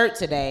my shirt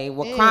today,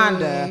 Wakanda.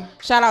 Hey.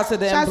 Shout out to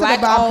them, Shout out to the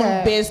black-owned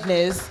Bobcat.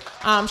 business.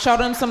 Show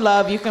them some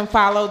love. You can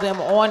follow them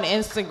on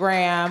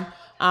Instagram,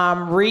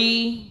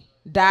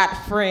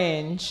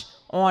 re.fringe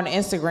on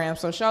Instagram.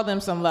 So show them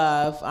some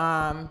love.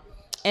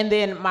 And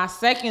then my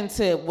second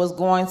tip was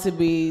going to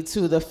be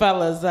to the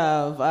fellas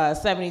of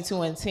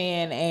 72 and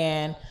 10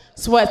 and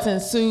Sweats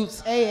and Suits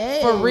Hey.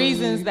 for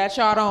reasons that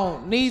y'all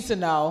don't need to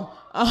know.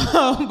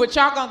 But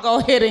y'all gonna go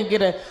ahead and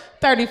get a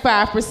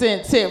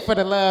 35% tip for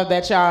the love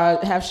that y'all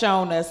have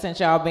shown us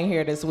since y'all been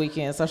here this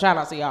weekend. So shout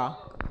out to y'all.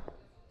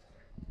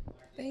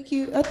 Thank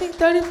you. I think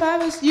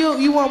 35 is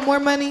you want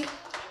more money?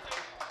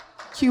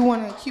 Q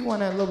want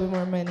a little bit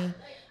more money.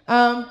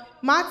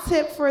 My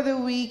tip for the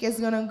week is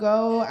gonna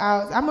go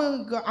out.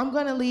 I'm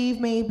gonna leave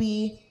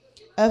maybe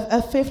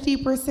a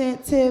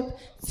 50% tip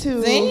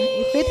to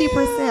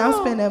 50%. I'm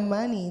spending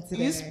money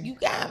today. You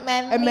got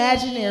money.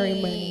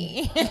 Imaginary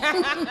money.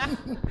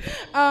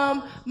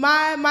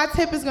 My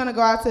tip is gonna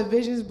go out to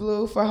Visions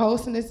Blue for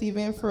hosting this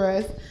event for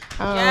us.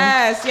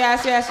 Yes.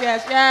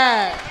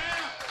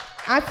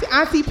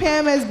 Auntie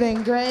Pam has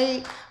been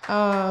great.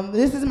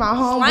 This is my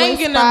homeboy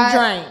Slanging spot.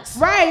 them drinks.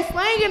 Right,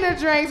 slanging the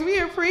drinks. We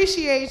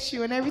appreciate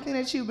you and everything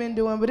that you've been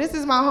doing. But this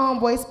is my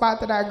homeboy spot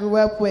that I grew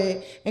up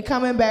with. And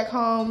coming back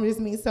home just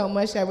means so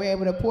much that we're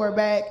able to pour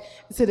back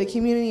to the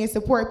community and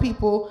support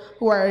people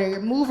who are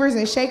movers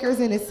and shakers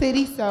in the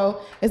city.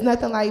 So it's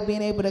nothing like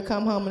being able to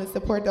come home and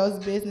support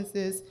those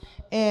businesses.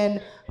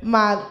 And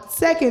my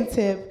second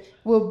tip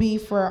will be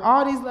for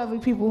all these lovely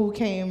people who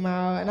came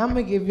out, and I'm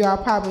gonna give y'all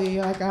probably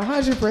like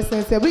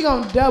 100% tip. We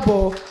gonna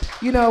double,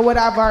 what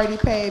I've already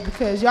paid,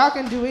 because y'all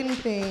can do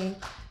anything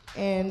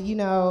and,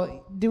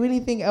 do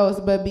anything else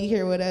but be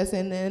here with us.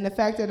 And the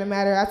fact of the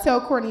matter, I tell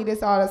Courtney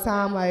this all the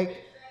time,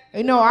 like,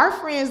 our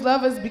friends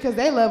love us because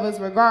they love us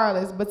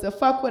regardless, but to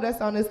fuck with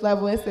us on this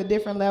level, it's a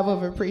different level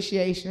of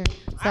appreciation.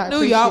 So I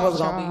knew y'all appreciate was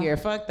gonna be here.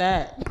 Fuck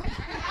that.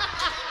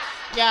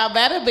 Y'all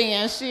better be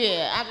in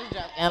shit. I'm just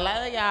joking.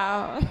 Love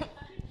y'all.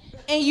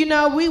 And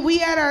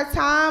we at our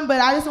time,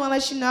 but I just want to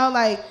let you know,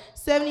 like,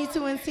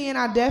 72 and 10,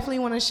 I definitely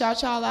want to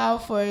shout y'all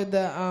out for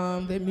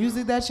the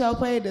music that y'all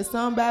played, the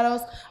song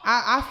battles.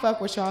 I fuck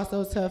with y'all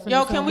so tough.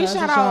 Yo, can we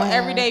shout out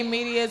Everyday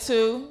Media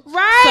too?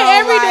 Right, So,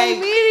 Everyday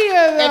like, Media.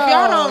 Though. If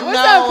y'all don't What's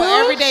know, up, Gooch?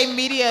 Everyday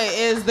Media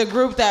is the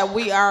group that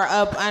we are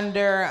up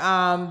under.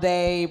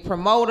 They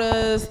promote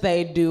us.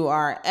 They do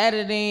our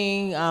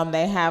editing.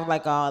 They have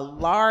like a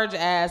large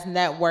ass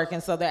network,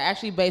 and so they're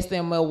actually based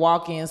in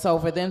Milwaukee. And so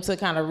for them to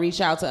kind of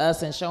reach out to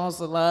us and show us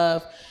the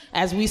love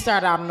as we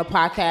start out on the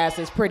podcast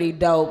is pretty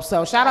dope.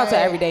 So shout out to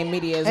Everyday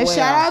Media as and well.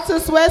 shout out to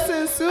Sweats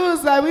and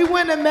Suits. Like, we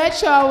wouldn't have met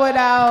y'all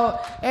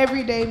without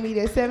Everyday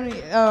Media.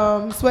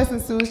 Sweats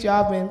and Suits,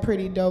 y'all been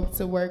pretty dope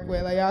to work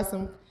with. Like,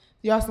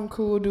 y'all some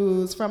cool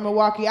dudes from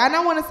Milwaukee. And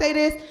I want to say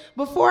this,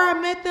 before I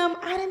met them,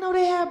 I didn't know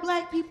they had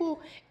black people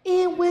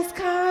in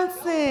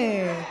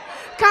Wisconsin.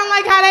 Kind of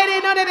like how they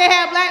didn't know that they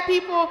had black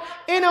people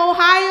in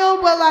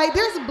Ohio, but like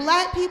there's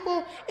black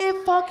people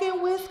in fucking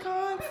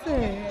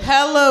Wisconsin.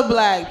 Hella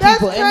black That's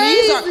people.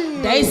 crazy.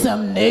 And they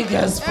some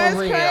niggas for That's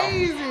real.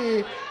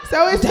 crazy.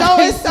 So it's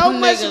so Some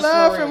much niggas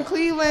love for from real.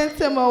 Cleveland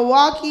to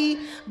Milwaukee,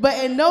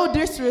 but in no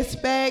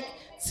disrespect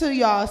to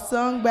y'all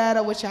song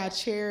battle, which I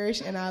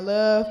cherish and I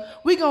love.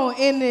 We gonna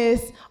end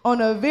this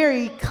on a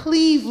very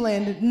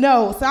Cleveland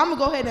note. So I'm gonna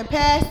go ahead and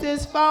pass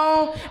this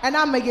phone and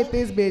I'm gonna get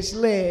this bitch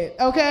lit,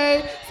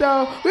 okay?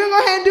 So we're gonna go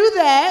ahead and do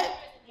that.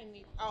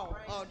 Oh,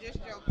 just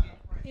joking.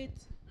 It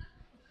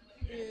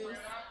is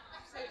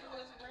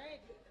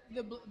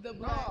the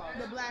black one.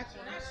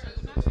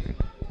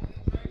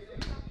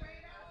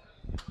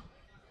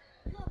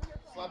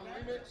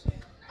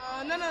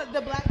 No,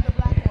 the black one.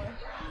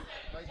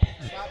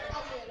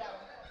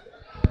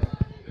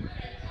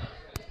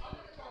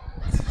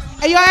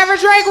 Hey, y'all ever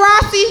drank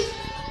Rossi?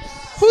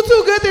 Who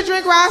too good to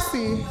drink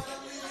Rossi?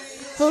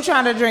 Who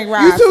trying to drink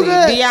Rossi? You too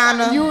good.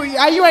 Deanna. You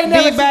ain't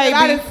never seen it.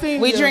 I done B-Baby. seen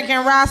We you. drinking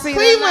Rossi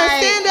Cleveland, tonight.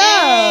 stand up.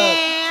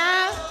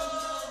 Yeah.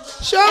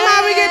 Show them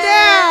how we get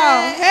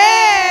down.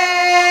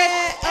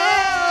 Hey,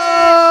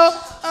 oh.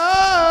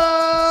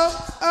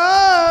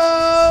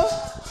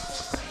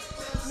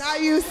 Now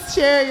you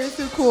share, you're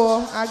too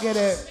cool. I get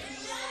it.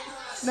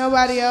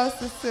 Nobody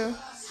else is too.